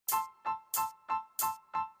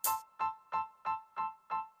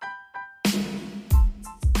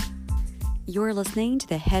You're listening to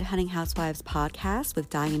the Headhunting Housewives podcast with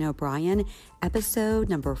Diane O'Brien, episode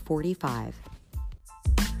number 45.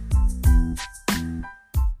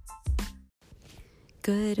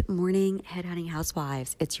 Good morning, Headhunting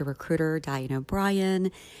Housewives. It's your recruiter, Diane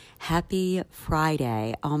O'Brien. Happy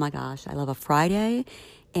Friday. Oh my gosh, I love a Friday.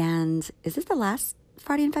 And is this the last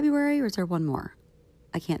Friday in February or is there one more?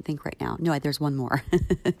 I can't think right now. No, there's one more.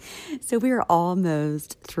 So we are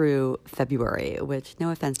almost through February, which no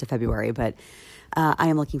offense to February, but I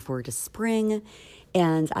am looking forward to spring.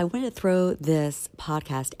 And I wanted to throw this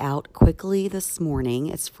podcast out quickly this morning.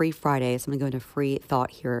 It's Free Friday, so I'm going to go into free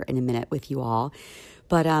thought here in a minute with you all.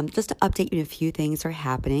 But just to update you on a few things that are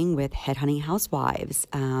happening with Headhunting Housewives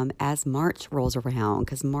as March rolls around,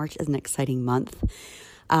 because March is an exciting month.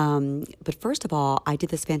 But first of all, I did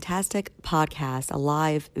this fantastic podcast, a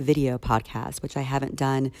live video podcast, which I haven't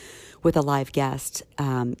done with a live guest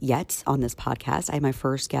yet on this podcast. I had my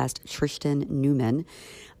first guest, Tristan Newman,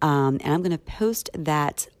 and I'm going to post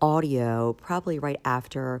that audio probably right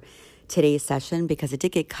after today's session because it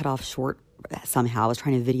did get cut off short somehow. I was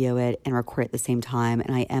trying to video it and record it at the same time,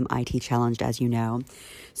 and I am IT challenged, as you know.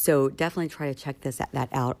 So definitely try to check that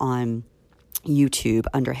out on YouTube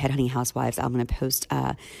under Headhunting Housewives. I'm going to post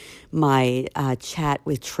my chat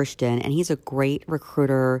with Tristan, and he's a great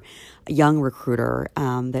recruiter, a young recruiter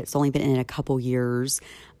that's only been in it a couple years,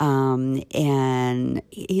 and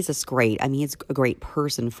he's just great. I mean, he's a great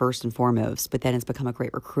person first and foremost, but then has become a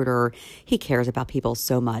great recruiter. He cares about people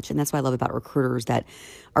so much, and that's what I love about recruiters that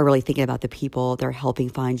are really thinking about the people they're helping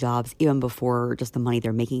find jobs even before just the money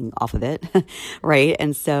they're making off of it, right?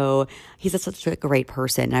 And so he's such a great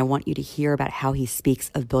person, and I want you to hear about how he speaks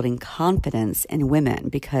of building confidence in women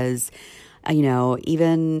because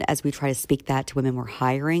even as we try to speak that to women we're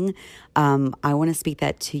hiring, I want to speak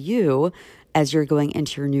that to you as you're going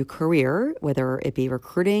into your new career, whether it be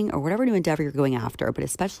recruiting or whatever new endeavor you're going after, but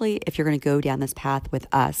especially if you're going to go down this path with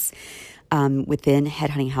us within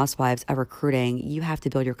Headhunting Housewives of recruiting, you have to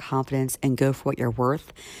build your confidence and go for what you're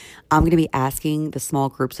worth. I'm going to be asking the small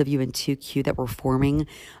groups of you in 2Q that we're forming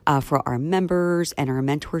for our members and our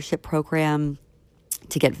mentorship program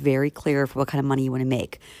to get very clear for what kind of money you want to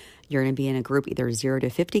make. You're going to be in a group either 0 to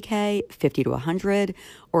 50K, 50 to 100,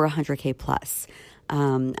 or 100K plus.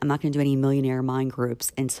 I'm not going to do any millionaire mind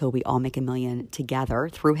groups until we all make $1 million together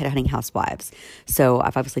through Headhunting Housewives. So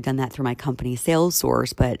I've obviously done that through my company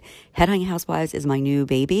SalesSource, but Headhunting Housewives is my new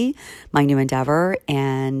baby, my new endeavor.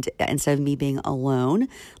 And instead of me being alone,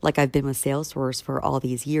 like I've been with SalesSource for all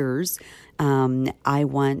these years, I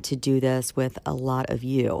want to do this with a lot of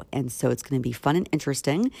you. And so it's going to be fun and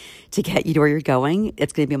interesting to get you to where you're going.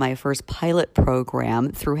 It's going to be my first pilot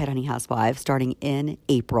program through Headhunting Housewives starting in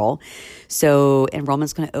April. So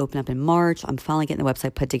enrollment's going to open up in March. I'm finally getting the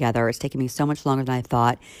website put together. It's taken me so much longer than I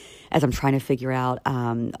thought as I'm trying to figure out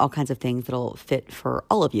all kinds of things that'll fit for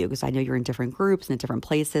all of you because I know you're in different groups and in different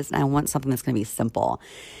places, and I want something that's going to be simple.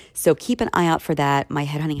 So keep an eye out for that. My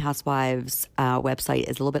Headhunting Housewives website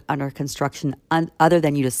is a little bit under construction other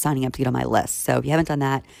than you just signing up to get on my list. So if you haven't done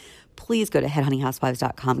that, please go to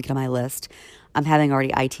headhuntinghousewives.com and get on my list. I'm having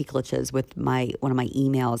already IT glitches with one of my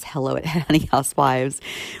emails, hello@Headhunting Housewives,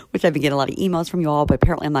 which I've been getting a lot of emails from you all, but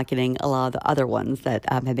apparently I'm not getting a lot of the other ones that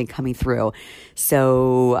have been coming through.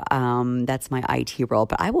 So that's my IT role,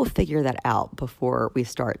 but I will figure that out before we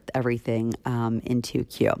start everything in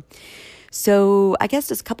 2Q. So I guess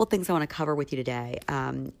just a couple things I want to cover with you today.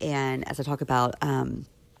 And as I talk about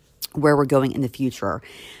where we're going in the future.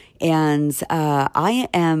 And I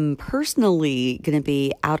am personally going to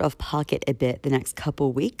be out of pocket a bit the next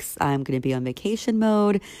couple weeks. I'm going to be on vacation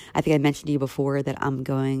mode. I think I mentioned to you before that I'm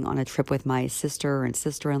going on a trip with my sister and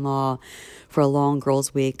sister-in-law for a long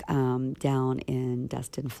girls' week down in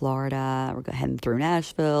Destin, Florida. We're heading through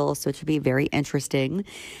Nashville, so it should be very interesting.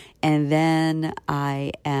 And then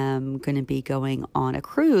I am going to be going on a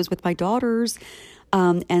cruise with my daughters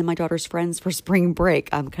and my daughter's friends for spring break.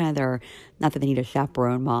 I'm kind of their, not that they need a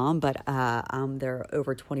chaperone mom, but I'm their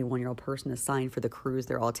over 21-year-old person assigned for the cruise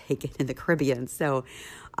they're all taking in the Caribbean. So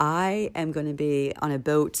I am going to be on a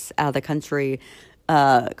boat out of the country,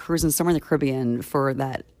 cruising somewhere in the Caribbean for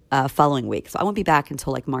that following week. So I won't be back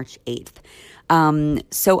until like March 8th.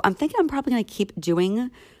 So I'm thinking I'm probably going to keep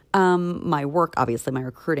doing my work, obviously my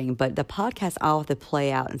recruiting, but the podcast I'll have to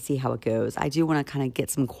play out and see how it goes. I do want to kind of get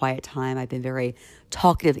some quiet time. I've been very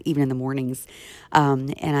talkative even in the mornings.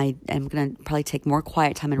 And I am going to probably take more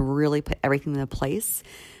quiet time and really put everything into place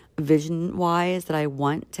vision wise that I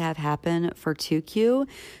want to have happen for 2Q.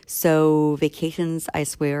 So vacations, I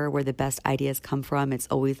swear, where the best ideas come from. It's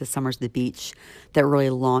always the summers at the beach that really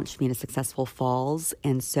launched me into successful falls.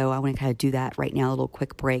 And so I want to kind of do that right now, a little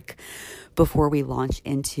quick break before we launch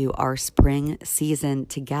into our spring season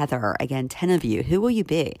together. Again, 10 of you. Who will you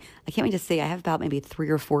be? I can't wait to see. I have about maybe 3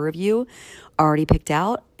 or 4 of you already picked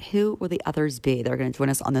out. Who will the others be that are going to join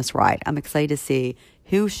us on this ride? I'm excited to see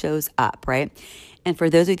who shows up, right? And for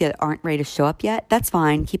those of you that aren't ready to show up yet, that's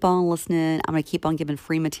fine. Keep on listening. I'm going to keep on giving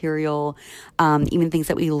free material, even things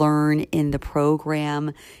that we learn in the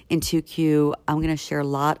program in 2Q. I'm going to share a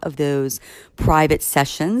lot of those private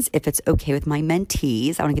sessions if it's okay with my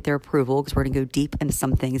mentees. I want to get their approval because we're going to go deep into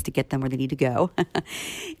some things to get them where they need to go.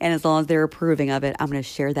 And as long as they're approving of it, I'm going to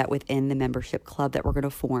share that within the membership club that we're going to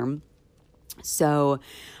form. So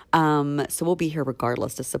we'll be here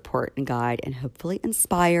regardless to support and guide and hopefully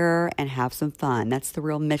inspire and have some fun. That's the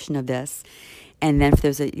real mission of this. And then for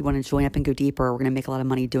those that you want to join up and go deeper, we're going to make a lot of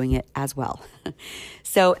money doing it as well.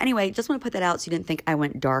 So anyway, just want to put that out so you didn't think I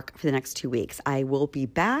went dark for the next 2 weeks. I will be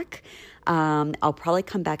back. I'll probably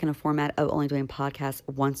come back in a format of only doing podcasts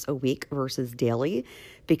once a week versus daily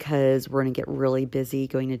because we're going to get really busy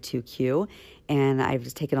going into 2Q. And I've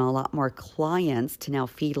just taken on a lot more clients to now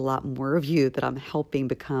feed a lot more of you that I'm helping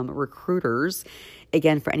become recruiters.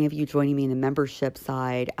 Again, for any of you joining me in the membership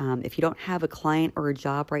side, if you don't have a client or a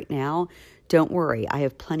job right now, don't worry. I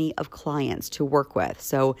have plenty of clients to work with.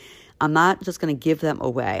 So I'm not just going to give them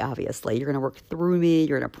away, obviously. You're going to work through me.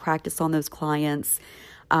 You're going to practice on those clients.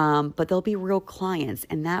 But they'll be real clients.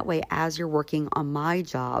 And that way, as you're working on my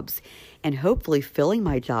jobs and hopefully filling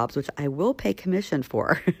my jobs, which I will pay commission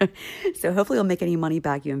for. So hopefully you'll make any money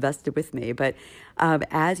back you invested with me. But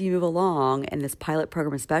as you move along in this pilot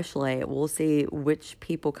program especially, we'll see which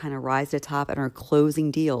people kind of rise to the top and are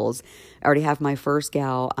closing deals. I already have my first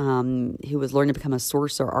gal who was learning to become a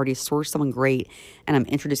sourcer, already sourced someone great. And I'm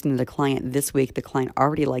introducing them to the client this week. The client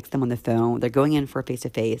already likes them on the phone. They're going in for a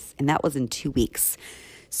face-to-face. And that was in 2 weeks.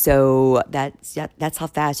 So that's how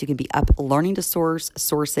fast you can be up learning to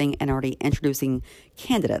sourcing, and already introducing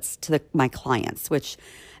candidates to my clients, which,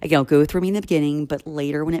 again, will go through me in the beginning, but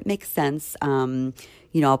later when it makes sense,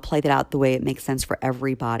 I'll play that out the way it makes sense for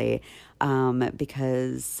everybody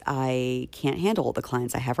because I can't handle the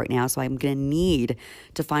clients I have right now. So I'm going to need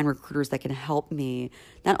to find recruiters that can help me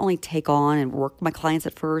not only take on and work my clients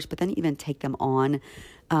at first, but then even take them on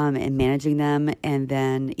and managing them, and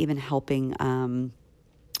then even helping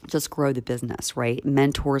just grow the business, right?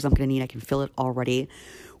 Mentors I'm going to need. I can feel it already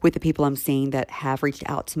with the people I'm seeing that have reached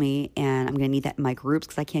out to me, and I'm going to need that in my groups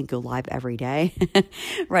because I can't go live every day,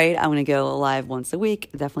 right? I'm going to go live once a week,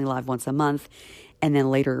 definitely live once a month. And then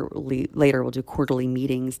later we'll do quarterly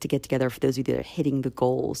meetings to get together for those of you that are hitting the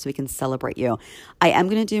goals so we can celebrate you. I am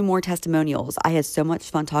going to do more testimonials. I had so much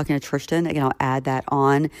fun talking to Tristan. Again, I'll add that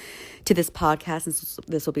on to this podcast, and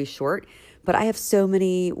this will be short. But I have so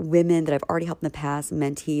many women that I've already helped in the past,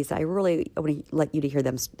 mentees. I want to let you to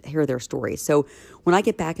hear their stories. So when I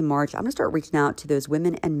get back in March, I'm going to start reaching out to those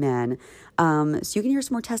women and men so you can hear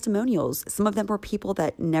some more testimonials. Some of them were people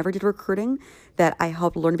that never did recruiting, that I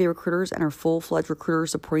helped learn to be recruiters and are full-fledged recruiters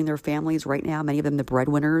supporting their families right now. Many of them the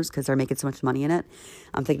breadwinners because they're making so much money in it.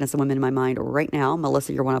 I'm thinking of some women in my mind right now.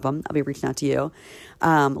 Melissa, you're one of them. I'll be reaching out to you.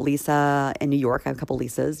 Lisa in New York. I have a couple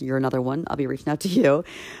Lisas. You're another one. I'll be reaching out to you.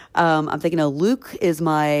 I'm thinking of Luke is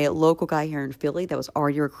my local guy here in Philly that was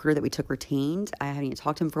already a recruiter that we took retained. I haven't even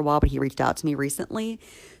talked to him for a while, but he reached out to me recently.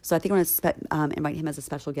 So I think I'm going to invite him as a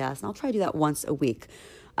special guest, and I'll try to do that once a week.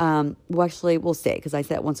 We'll see, because I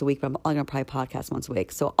said it once a week, but I'm going to probably podcast once a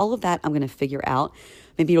week. So all of that I'm going to figure out.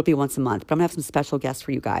 Maybe it'll be once a month, but I'm going to have some special guests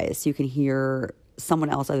for you guys so you can hear someone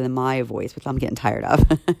else other than my voice, which I'm getting tired of.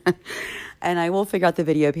 And I will figure out the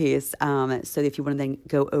video piece. So if you want to then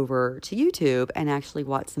go over to YouTube and actually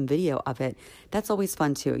watch some video of it, that's always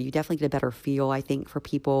fun too. You definitely get a better feel, I think, for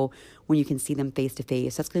people when you can see them face to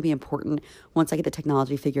face. That's going to be important. Once I get the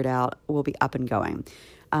technology figured out, we'll be up and going.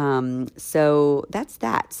 So that's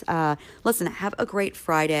that. Listen, have a great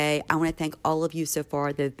Friday. I want to thank all of you so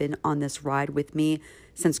far that have been on this ride with me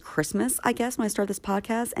since Christmas, I guess, when I started this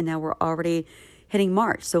podcast. And now we're already hitting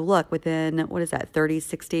March. So look, within, 30,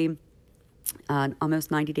 60,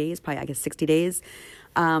 almost 90 days, probably, I guess, 60 days,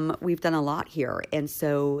 we've done a lot here. And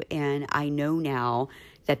I know now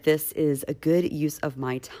that this is a good use of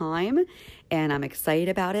my time, and I'm excited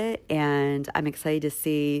about it, and I'm excited to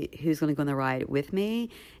see who's going to go on the ride with me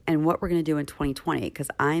and what we're going to do in 2020, because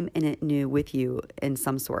I'm in it new with you in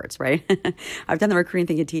some sorts, right? I've done the recruiting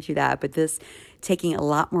thing to teach you that, but this taking a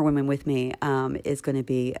lot more women with me is going to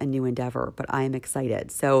be a new endeavor, but I am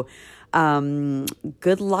excited. So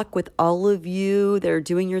good luck with all of you that are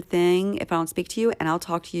doing your thing if I don't speak to you, and I'll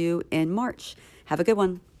talk to you in March. Have a good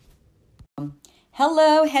one.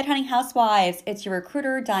 Hello, Headhunting Housewives. It's your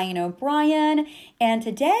recruiter, Diane O'Brien. And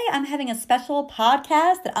today I'm having a special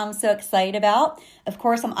podcast that I'm so excited about. Of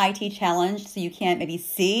course, I'm IT challenged, so you can't maybe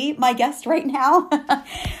see my guest right now.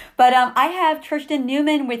 But I have Tristan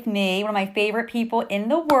Newman with me, one of my favorite people in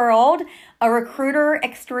the world, a recruiter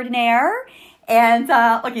extraordinaire. And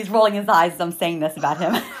look, he's rolling his eyes as I'm saying this about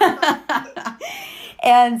him.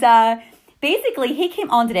 And basically, he came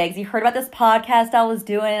on today because he heard about this podcast I was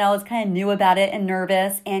doing, and I was kind of new about it and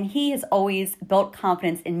nervous, and he has always built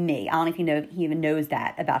confidence in me. I don't know if he even knows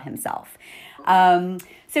that about himself. So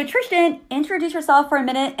Tristan, introduce yourself for a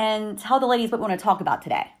minute and tell the ladies what we want to talk about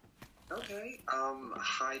today. Okay.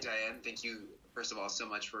 Hi, Diane. Thank you, first of all, so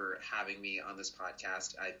much for having me on this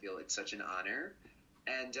podcast. I feel it's such an honor.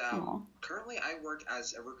 And currently, I work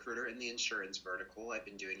as a recruiter in the insurance vertical. I've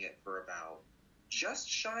been doing it for about just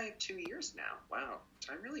shy of 2 years now. Wow,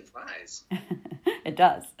 time really flies. It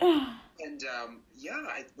does. And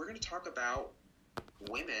we're going to talk about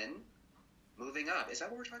women moving up. Is that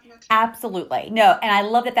what we're talking about today? Absolutely. No, and I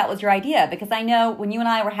love that was your idea, because I know when you and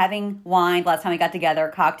I were having wine last time we got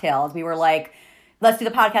together, cocktails, we were like, let's do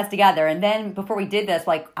the podcast together. And then before we did this,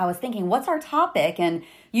 like, I was thinking, what's our topic? And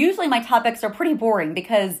usually my topics are pretty boring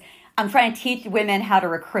because I'm trying to teach women how to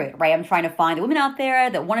recruit, right? I'm trying to find the women out there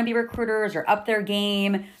that want to be recruiters or up their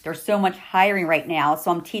game. There's so much hiring right now.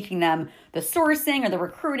 So I'm teaching them the sourcing or the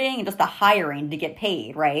recruiting and just the hiring to get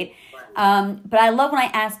paid, right? But I love when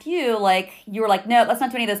I asked you, like, you were like, no, let's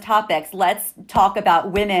not do any of those topics. Let's talk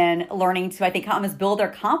about women learning to, I think, almost build their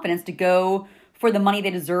confidence to go for the money they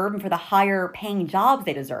deserve and for the higher paying jobs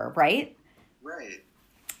they deserve, right? Right.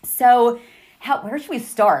 So where should we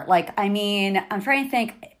start? Like, I mean, I'm trying to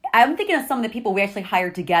think. I'm thinking of some of the people we actually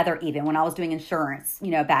hired together, even when I was doing insurance,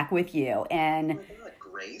 back with you. And oh my God,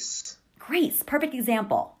 Grace. Grace, perfect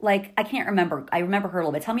example. Like, I can't remember. I remember her a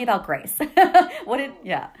little bit. Tell me about Grace.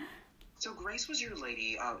 So Grace was your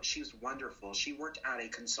lady. She was wonderful. She worked at a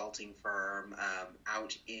consulting firm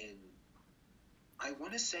out in, I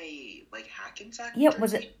want to say, like, Hackensack, New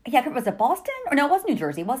Jersey? Was it Boston? Or no, it was New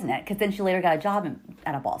Jersey, wasn't it? Because then she later got a job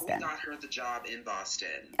out of Boston. We got her the job in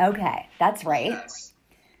Boston. Okay, that's right. Yes.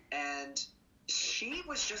 And she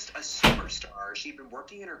was just a superstar. She'd been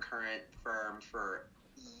working in her current firm for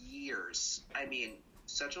years. I mean,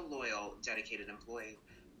 such a loyal, dedicated employee.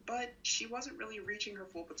 But she wasn't really reaching her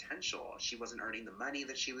full potential. She wasn't earning the money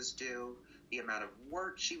that she was due, the amount of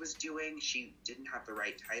work she was doing. She didn't have the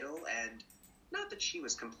right title. And not that she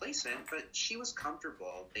was complacent, but she was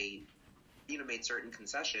comfortable. They, made certain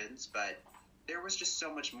concessions, but there was just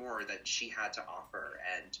so much more that she had to offer.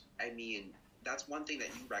 And, I mean, that's one thing that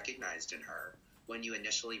you recognized in her when you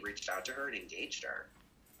initially reached out to her and engaged her.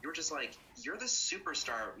 You were just like, you're the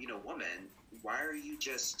superstar, woman. Why are you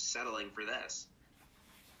just settling for this?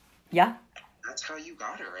 Yeah. That's how you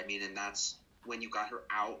got her. I mean, and that's when you got her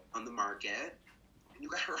out on the market. You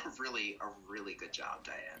got her a really good job,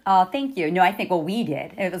 Diane. Oh, thank you. No, I think what we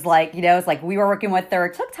did, it was like, we were working with her.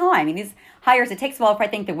 It took time. I mean, these hires, it takes a while for, I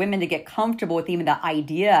think, the women to get comfortable with even the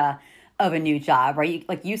idea of a new job, right?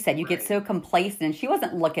 Like you said, you get so complacent. She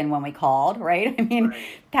wasn't looking when we called, right? I mean,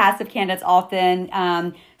 passive candidates often.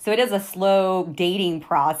 So it is a slow dating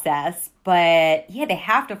process, but yeah, they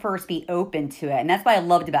have to first be open to it. And that's what I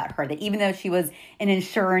loved about her, that even though she was in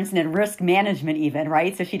insurance and in risk management even,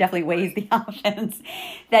 right? So she definitely weighs the options,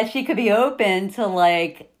 that she could be open to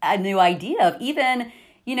like a new idea of even,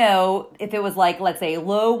 if it was like, let's say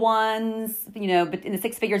low ones, but in the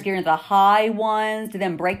six figures getting into the high ones to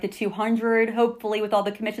then break the 200, hopefully with all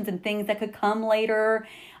the commissions and things that could come later.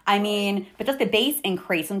 I mean, but just the base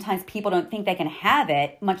increase, sometimes people don't think they can have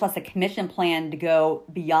it, much less a commission plan to go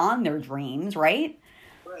beyond their dreams, right?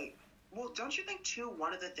 Right. Well, don't you think, too,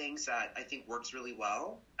 one of the things that I think works really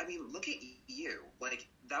well, I mean, look at you. Like,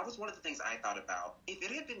 that was one of the things I thought about. If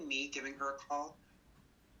it had been me giving her a call,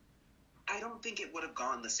 I don't think it would have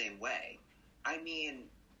gone the same way. I mean,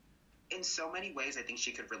 in so many ways, I think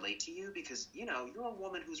she could relate to you because, you're a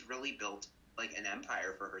woman who's really built, like, an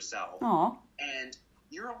empire for herself. Aww. And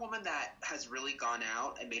you're a woman that has really gone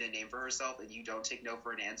out and made a name for herself, and you don't take no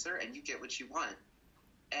for an answer, and you get what you want.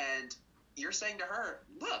 And you're saying to her,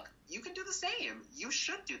 look, you can do the same. You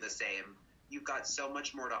should do the same. You've got so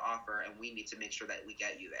much more to offer, and we need to make sure that we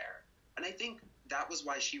get you there. And I think that was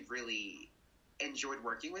why she really enjoyed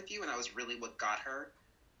working with you, and that was really what got her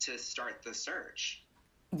to start the search.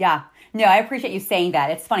 Yeah. No, I appreciate you saying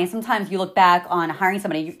that. It's funny. Sometimes you look back on hiring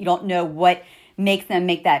somebody, you don't know what makes them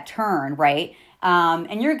make that turn, right?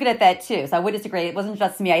 And you're good at that too. So I would disagree. It wasn't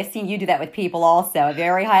just me. I've seen you do that with people also at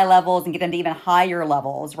very high levels and get them to even higher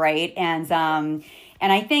levels, right? And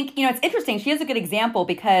I think, it's interesting. She is a good example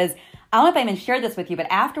because I don't know if I even shared this with you, but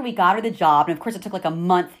after we got her the job, and of course it took like a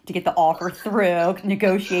month to get the offer through,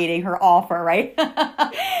 negotiating her offer, right?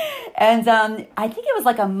 And I think it was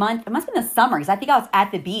like a month, it must have been the summer, because I think I was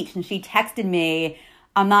at the beach and she texted me,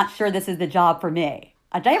 "I'm not sure this is the job for me."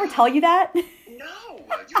 Did I ever tell you that? No,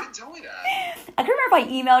 you didn't tell me that. I can't remember if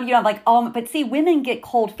I emailed you. I'm like, but see, women get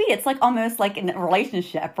cold feet. It's like almost like in a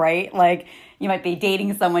relationship, right? Like you might be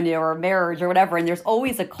dating someone new or marriage or whatever, and there's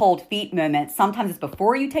always a cold feet moment. Sometimes it's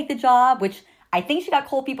before you take the job, which I think she got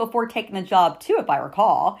cold feet before taking the job too, if I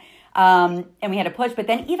recall. And we had to push. But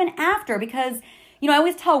then even after, because, I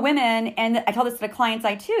always tell women, and I tell this to the clients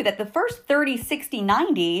I too, that the first 30, 60,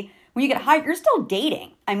 90, when you get hired, you're still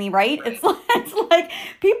dating. I mean, right? It's like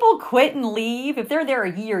people quit and leave. If they're there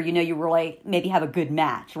a year, you really maybe have a good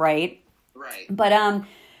match, right? Right. But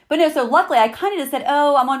no, so luckily I kind of just said,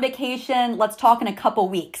 "Oh, I'm on vacation. Let's talk in a couple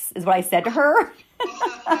weeks," is what I said to her.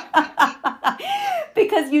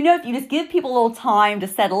 Because, if you just give people a little time to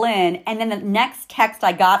settle in, and then the next text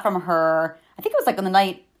I got from her, I think it was like on the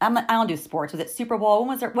night, I don't do sports. Was it Super Bowl?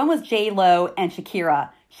 When was J-Lo and Shakira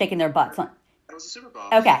shaking their butts? That was the Super Bowl.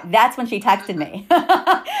 Okay, that's when she texted me.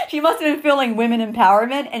 She must have been feeling women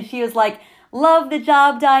empowerment, and she was like, "Love the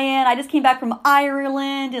job, Diane. I just came back from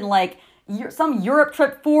Ireland and like some Europe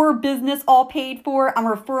trip for business, all paid for. I'm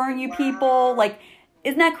referring you people." Like,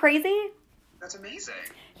 isn't that crazy? That's amazing.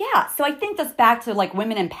 Yeah, so I think that's back to like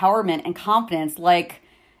women empowerment and confidence. Like,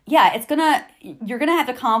 yeah, you're gonna have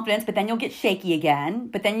the confidence, but then you'll get shaky again.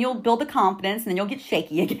 But then you'll build the confidence, and then you'll get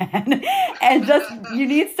shaky again. And you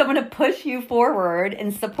need someone to push you forward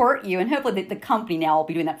and support you. And hopefully the company now will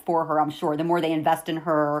be doing that for her, I'm sure. The more they invest in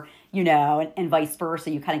her, and vice versa,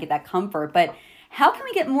 you kind of get that comfort. But how can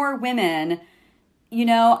we get more women?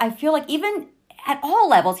 I feel like even at all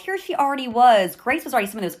levels, here she already was. Grace was already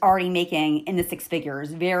someone that was already making in the six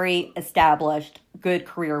figures, very established, good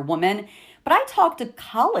career woman. But I talk to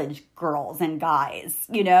college girls and guys,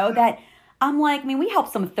 that I'm like, we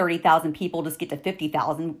helped some 30,000 people just get to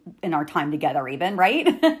 50,000 in our time together even, right?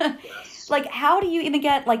 Yes. Like, how do you even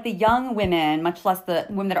get like the young women, much less the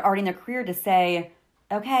women that are already in their career, to say,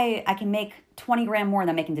 "Okay, I can make 20 grand more than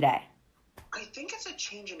I'm making today"? I think it's a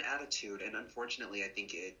change in attitude, and unfortunately, I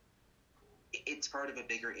think it's part of a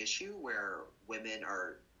bigger issue where women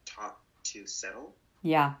are taught to settle.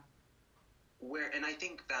 Yeah. And I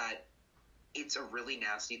think that it's a really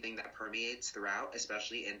nasty thing that permeates throughout,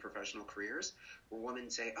 especially in professional careers, where women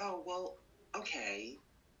say, "Oh, well, okay,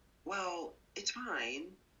 well, it's fine,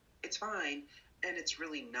 and it's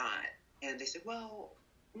really not." And they say, "Well,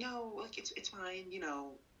 no, like it's fine,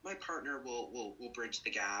 my partner will bridge the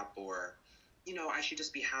gap," or, "I should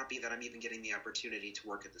just be happy that I'm even getting the opportunity to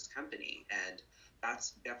work at this company." And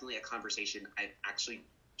that's definitely a conversation I've actually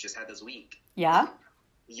just had this week. Yeah?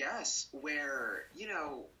 Yes, where,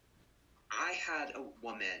 I had a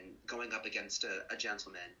woman going up against a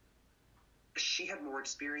gentleman. She had more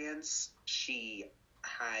experience. She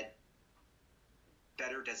had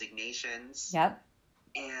better designations. Yep.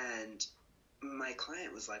 And my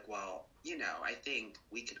client was like, "Well, I think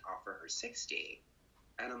we could offer her 60.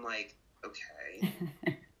 And I'm like, "Okay."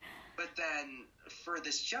 But then for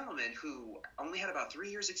this gentleman who only had about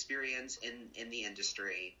 3 years experience in the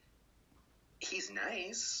industry, he's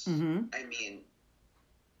nice. Mm-hmm. I mean,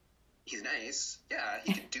 he's nice. Yeah,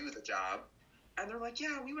 he could do the job. And they're like,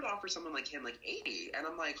 "Yeah, we would offer someone like him like 80. And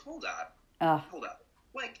I'm like, hold up.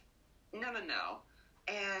 Like, no.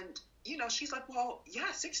 And, she's like, "Well,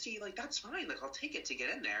 yeah, 60, like, that's fine. Like, I'll take it to get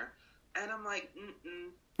in there." And I'm like,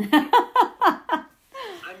 I'm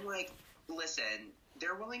like, "Listen,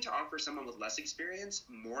 they're willing to offer someone with less experience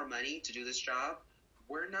more money to do this job.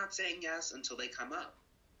 We're not saying yes until they come up."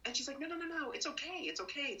 And she's like, no, it's okay.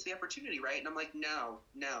 It's the opportunity, right? And I'm like, no,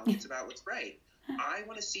 it's about what's right. I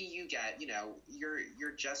want to see you get,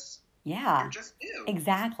 you're just new.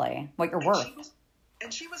 Exactly. What you're worth.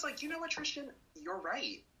 And she was like, "You know what, Tristan, you're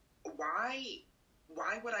right. Why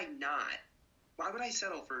would I not? Why would I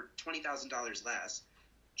settle for $20,000 less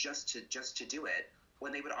just to do it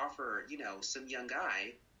when they would offer, some young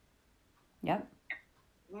guy Yep.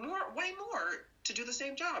 way more to do the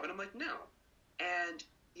same job?" And I'm like, no. And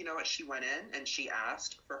you know what? She went in and she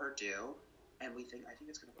asked for her due, and I think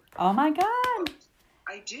it's going to work. Oh my God.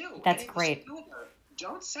 I do. That's great.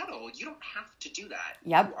 Don't settle. You don't have to do that.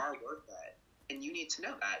 Yep. You are worth it, and you need to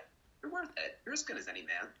know that. You're worth it. You're as good as any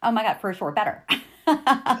man. Oh my God, for sure. Better.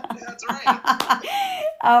 That's right.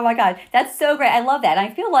 Oh my God. That's so great. I love that. And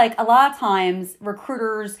I feel like a lot of times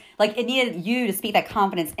recruiters, like it needed you to speak that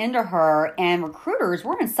confidence into her, and recruiters,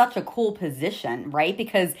 we're in such a cool position, right?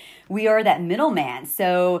 Because we are that middleman.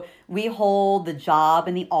 So we hold the job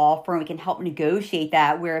and the offer, and we can help negotiate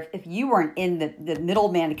that. Where if you weren't in the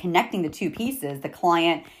middleman connecting the two pieces, the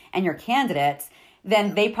client and your candidates,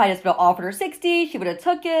 then they probably just would have offered her 60. She would have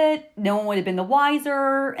took it. No one would have been the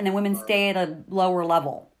wiser. And then women stay at a lower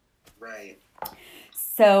level. Right.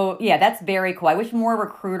 So, yeah, that's very cool. I wish more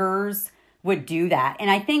recruiters would do that.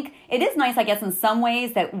 And I think it is nice, I guess, in some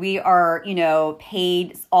ways that we are,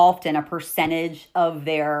 paid often a percentage of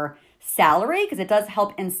their salary, because it does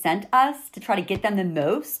help incent us to try to get them the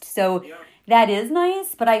most. So that is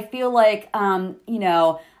nice. But I feel like,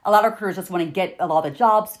 a lot of recruiters just want to get a lot of the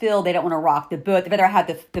jobs filled. They don't want to rock the boat. They'd rather have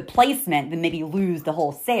the placement than maybe lose the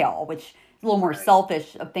whole sale, which is a little more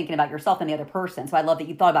selfish of thinking about yourself than the other person. So I love that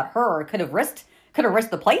you thought about her. Could have risked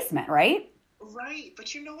the placement, right? Right.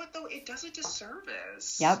 But you know what, though? It does a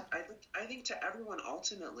disservice. Yep. I think to everyone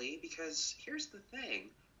ultimately, because here's the thing.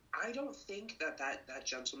 I don't think that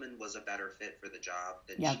gentleman was a better fit for the job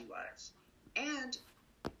than she was. And,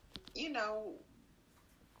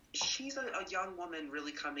 she's a young woman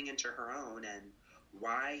really coming into her own, and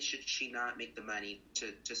why should she not make the money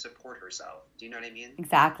to support herself? Do you know what I mean?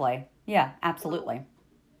 Exactly. Yeah, absolutely.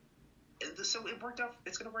 So it worked out.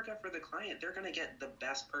 It's going to work out for the client. They're going to get the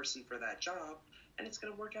best person for that job, and it's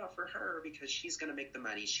going to work out for her because she's going to make the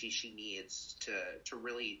money she needs to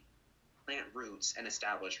really plant roots and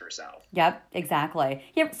establish herself. Yep, exactly.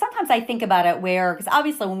 Yeah, sometimes I think about it because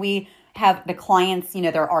obviously when we have the clients,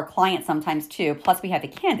 there are clients sometimes too, plus we have the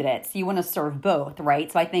candidates. You want to serve both,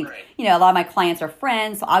 right? So I think, a lot of my clients are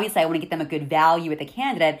friends. So obviously I want to get them a good value with the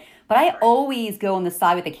candidate, but I always go on the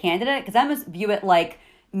side with the candidate because I must view it like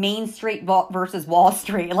Main Street versus Wall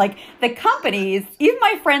Street. Like the companies, even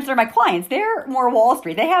my friends or my clients, they're more Wall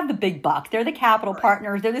Street. They have the big bucks. They're the capital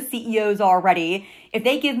partners. They're the CEOs already. If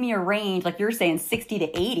they give me a range, like you're saying, 60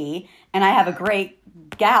 to 80, and I have a great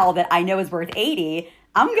gal that I know is worth 80,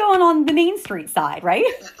 I'm going on the Main Street side, right?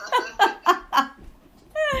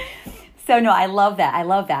 So no, I love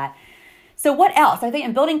that. So what else? I think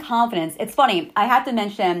in building confidence, it's funny, I have to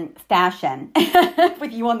mention fashion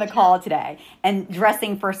with you on the call today and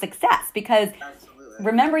dressing for success because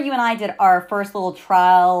remember you and I did our first little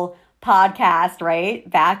trial podcast, right?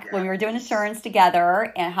 Back when we were doing insurance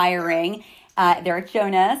together and hiring there at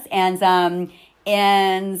Jonas. And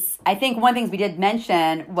I think one of the things we did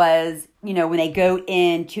mention was, when they go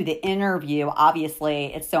into the interview,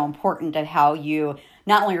 obviously it's so important of how you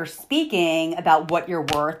not only are speaking about what you're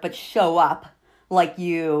worth, but show up like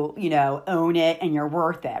you own it and you're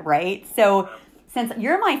worth it, right? So since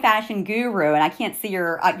you're my fashion guru and I can't see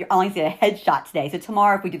I only see a headshot today. So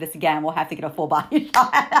tomorrow, if we do this again, we'll have to get a full body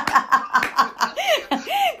shot.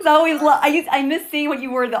 Because I miss seeing what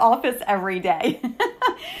you wore in the office every day.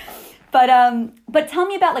 But tell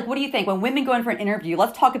me about, what do you think when women go in for an interview?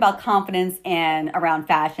 Let's talk about confidence and around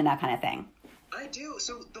fashion, that kind of thing. I do.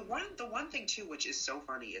 So the one thing too, which is so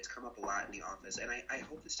funny, it's come up a lot in the office, and I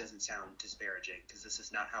hope this doesn't sound disparaging because this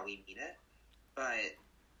is not how we mean it. But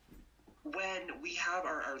when we have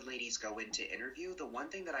our ladies go into interview, the one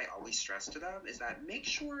thing that I always stress to them is that make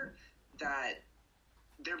sure that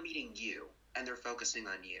they're meeting you and they're focusing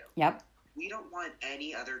on you. Yep. We don't want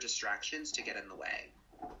any other distractions to get in the way.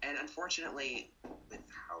 And unfortunately, with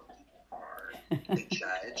how people are, they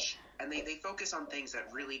judge and they focus on things that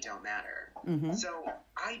really don't matter. Mm-hmm. So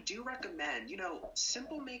I do recommend,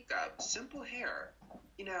 simple makeup, simple hair.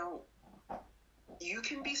 You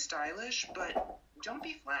can be stylish, but don't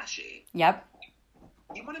be flashy. Yep.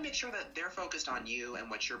 You want to make sure that they're focused on you and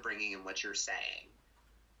what you're bringing and what you're saying.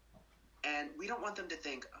 And we don't want them to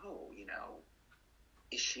think,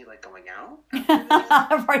 is she going out?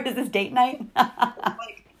 Right, is this date night?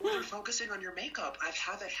 They're focusing on your makeup. I've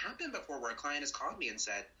had that happen before where a client has called me and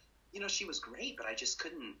said, she was great, but I just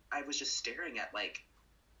couldn't, I was just staring at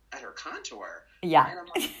her contour. Yeah. And I'm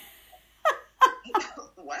like,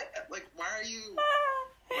 what? Why are you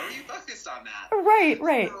focused on that? Right.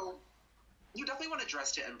 So you definitely want to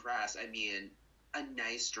dress to impress. I mean, a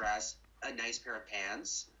nice dress, a nice pair of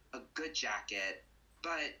pants, a good jacket,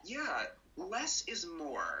 but yeah, less is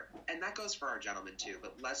more. And that goes for our gentlemen too,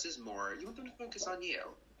 but less is more. You want them to focus on you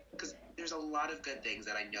because there's a lot of good things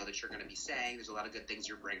that I know that you're going to be saying. There's a lot of good things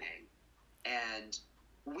you're bringing. And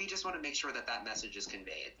we just want to make sure that message is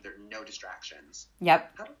conveyed. There are no distractions.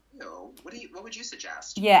 Yep. How about you? What would you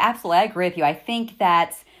suggest? Yeah, absolutely. I agree with you. I think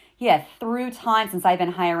that, yeah, through time since I've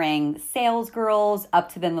been hiring sales girls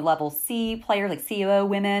up to then the level C players, like COO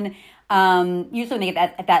women. Usually when they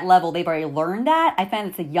get at that level, they've already learned that. I find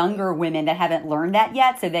it's the younger women that haven't learned that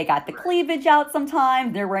yet. So they got the cleavage out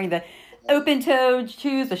sometimes. They're wearing the open-toed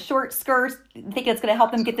shoes, the short skirts, thinking it's going to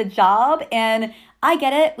help them get the job. And I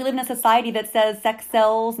get it. We live in a society that says sex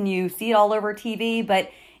sells and you see it all over TV.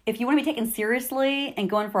 But if you want to be taken seriously and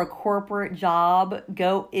going for a corporate job,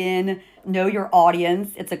 go in, know your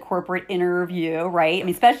audience. It's a corporate interview, right? I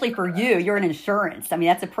mean, especially for you, you're in insurance. I mean,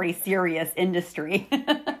 that's a pretty serious industry.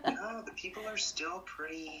 No, the people are still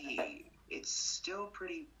it's still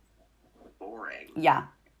pretty boring. Yeah.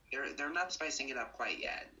 They're not spicing it up quite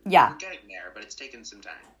yet. Yeah. We're getting there, but it's taken some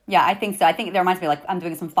time. Yeah, I think so. I think it reminds me, like, I'm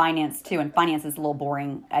doing some finance too, and finance is a little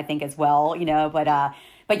boring, I think, as well,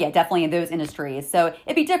 but yeah, definitely in those industries. So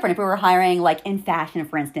it'd be different if we were hiring, like, in fashion,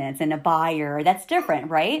 for instance, and a buyer. That's different,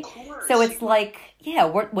 right? Of course. So it's like, yeah,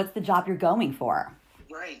 what's the job you're going for?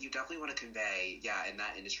 Right. You definitely want to convey, in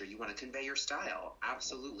that industry, you want to convey your style.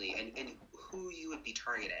 Absolutely. And who you would be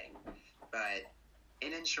targeting. But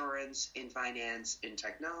in insurance, in finance, in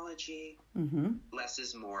technology, less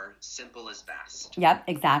is more, simple is best. Yep,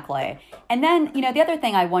 exactly. And then, the other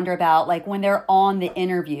thing I wonder about, like when they're on the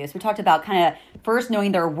interviews, we talked about kind of first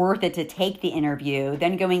knowing they're worth it to take the interview,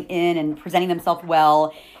 then going in and presenting themselves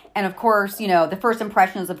well. And of course, the first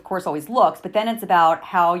impression is, of course, always looks, but then it's about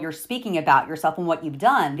how you're speaking about yourself and what you've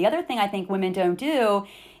done. The other thing I think women don't do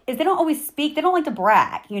is they don't always speak. They don't like to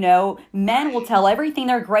brag. Men will tell everything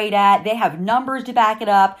they're great at. They have numbers to back it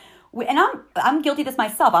up. And I'm guilty of this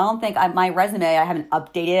myself. I don't think my resume, I haven't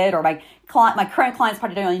updated, or my current clients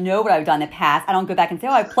probably don't really know what I've done in the past. I don't go back and say,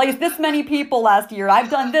 I placed this many people last year. I've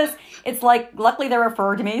done this. It's like, luckily they're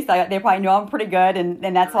referred to me, so they probably know I'm pretty good.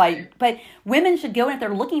 And that's why, but women should go in if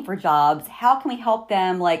they're looking for jobs. How can we help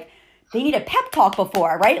them? Like, they need a pep talk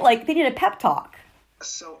before, right? Like, they need a pep talk.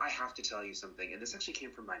 So I have to tell you something, and this actually came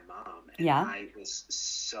from my mom, and yeah. I was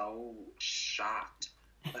so shocked.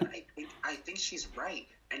 But I think she's right.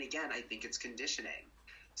 And again, I think it's conditioning.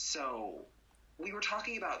 So we were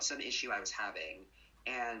talking about some issue I was having,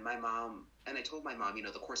 and I told my mom,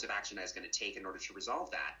 the course of action I was going to take in order to resolve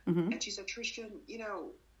that. And she said, Tristan,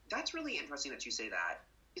 that's really interesting that you say that.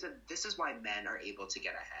 She said, this is why men are able to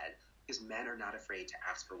get ahead, because men are not afraid to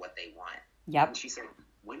ask for what they want. Yep. And she said,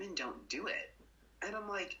 women don't do it. And I'm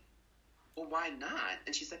like, well, why not?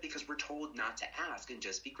 And she said, because we're told not to ask and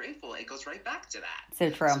just be grateful. It goes right back to that.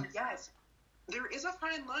 So true. So yes, there is a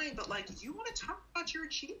fine line, but you want to talk about your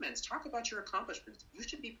achievements, talk about your accomplishments. You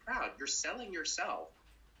should be proud. You're selling yourself.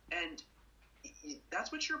 And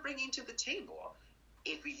that's what you're bringing to the table.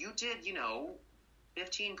 If you did,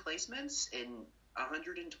 15 placements in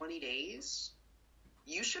 120 days,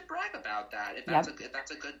 you should brag about that. If that's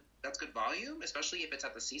good volume, especially if it's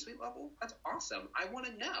at the C-suite level, that's awesome. I want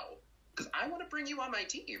to know, because I want to bring you on my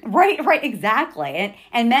team. Right, exactly.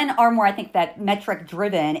 And men are more, I think, that metric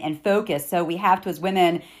driven and focused. So we have to, as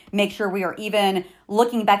women, make sure we are even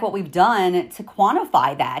looking back what we've done to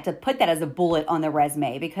quantify that, to put that as a bullet on the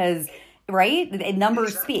resume, because, right,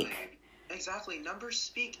 numbers speak. Exactly. Numbers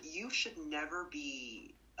speak. You should never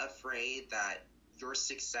be afraid that your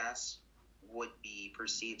success would be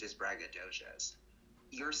perceived as braggadocious.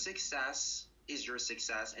 Your success is your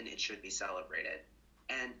success, and it should be celebrated.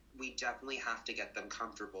 And we definitely have to get them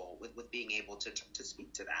comfortable with being able to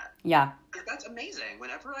speak to that. Yeah. That's amazing.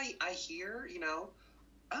 Whenever I hear,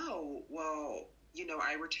 oh, well,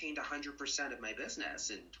 I retained 100% of my business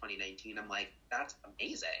in 2019. I'm like, that's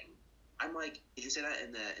amazing. I'm like, did you say that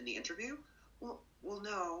in the interview? Well,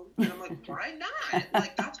 no. And I'm like, why not?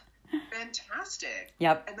 Like, that's fantastic.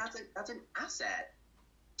 Yep. And that's an asset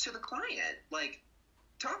to the client. Like,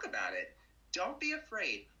 talk about it. Don't be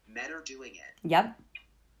afraid. Men are doing it. Yep.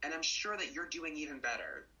 And I'm sure that you're doing even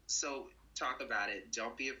better. So talk about it.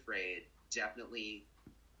 Don't be afraid. Definitely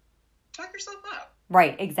talk yourself up.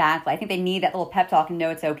 Right, exactly. I think they need that little pep talk and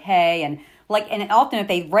know it's okay. And often if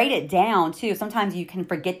they write it down too, sometimes you can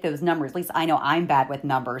forget those numbers. At least I know I'm bad with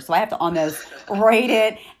numbers. So I have to almost write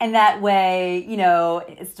it. And that way,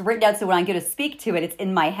 it's written down. So when I go to speak to it, it's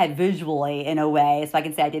in my head visually in a way. So I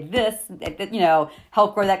can say I did this,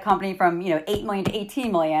 help grow that company from, 8 million to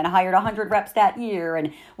 18 million, hired 100 reps that year,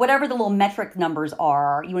 and whatever the little metric numbers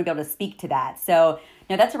are, you want to be able to speak to that. So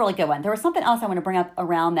that's a really good one. There was something else I want to bring up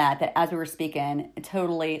around that as we were speaking, it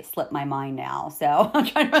totally slipped my mind now. So I'm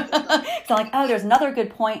trying to, so I'm like, oh, there's another good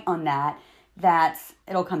point on that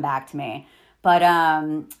it'll come back to me. But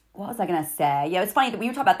what was I going to say? Yeah, it's funny that when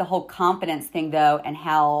you talk about the whole confidence thing, though, and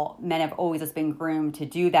how men have always just been groomed to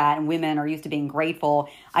do that, and women are used to being grateful.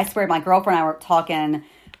 I swear my girlfriend and I were talking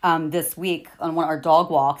this week on one of our dog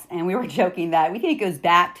walks, and we were joking that we think it goes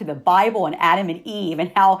back to the Bible and Adam and Eve,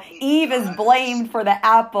 and how Eve is blamed for the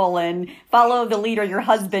apple and follow the leader, your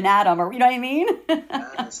husband Adam, or you know what I mean?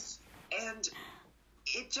 Yes. And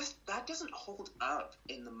that doesn't hold up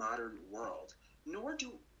in the modern world, nor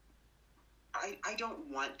do I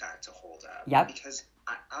don't want that to hold up. Yep. Because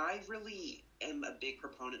I really am a big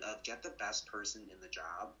proponent of get the best person in the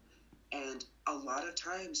job. And a lot of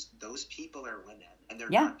times those people are women, and they're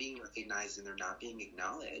not being recognized and they're not being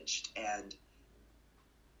acknowledged. And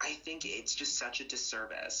I think it's just such a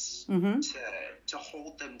disservice to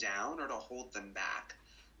hold them down or to hold them back.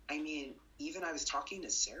 I mean, even I was talking to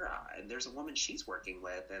Sarah, and there's a woman she's working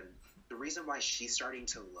with, and the reason why she's starting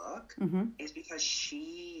to look is because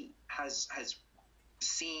she has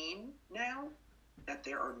seen now that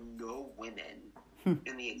there are no women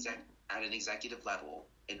in the at an executive level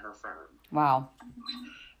in her firm. Wow.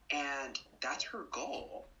 And that's her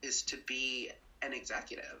goal, is to be an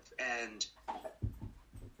executive. And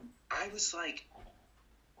I was like,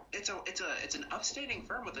 it's an upstanding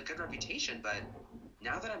firm with a good reputation, but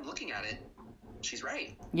now that I'm looking at it, she's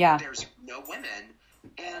right. Yeah. There's no women,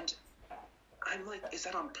 and I'm like, is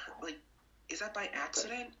that is that by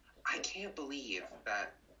accident? I can't believe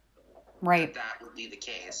that that would be the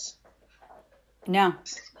case. No.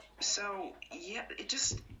 So yeah,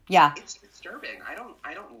 it's disturbing. I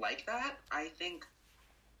don't like that. I think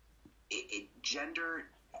gender,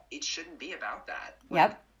 it shouldn't be about that.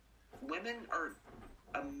 Yep. Women are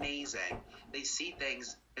amazing. They see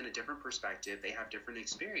things in a different perspective. They have different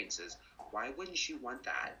experiences. Why wouldn't you want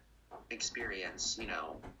that experience, you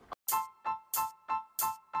know?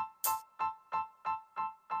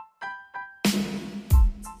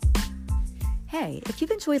 Hey, if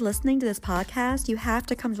you've enjoyed listening to this podcast, you have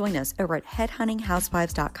to come join us over at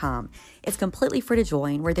headhuntinghousewives.com. It's completely free to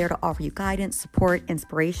join. We're there to offer you guidance, support,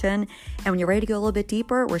 inspiration. And when you're ready to go a little bit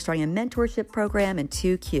deeper, we're starting a mentorship program in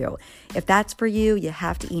 2Q. If that's for you, you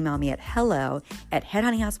have to email me at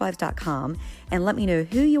hello@headhuntinghousewives.com and let me know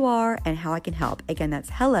who you are and how I can help. Again,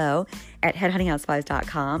 that's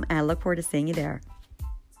hello@headhuntinghousewives.com, and I look forward to seeing you there.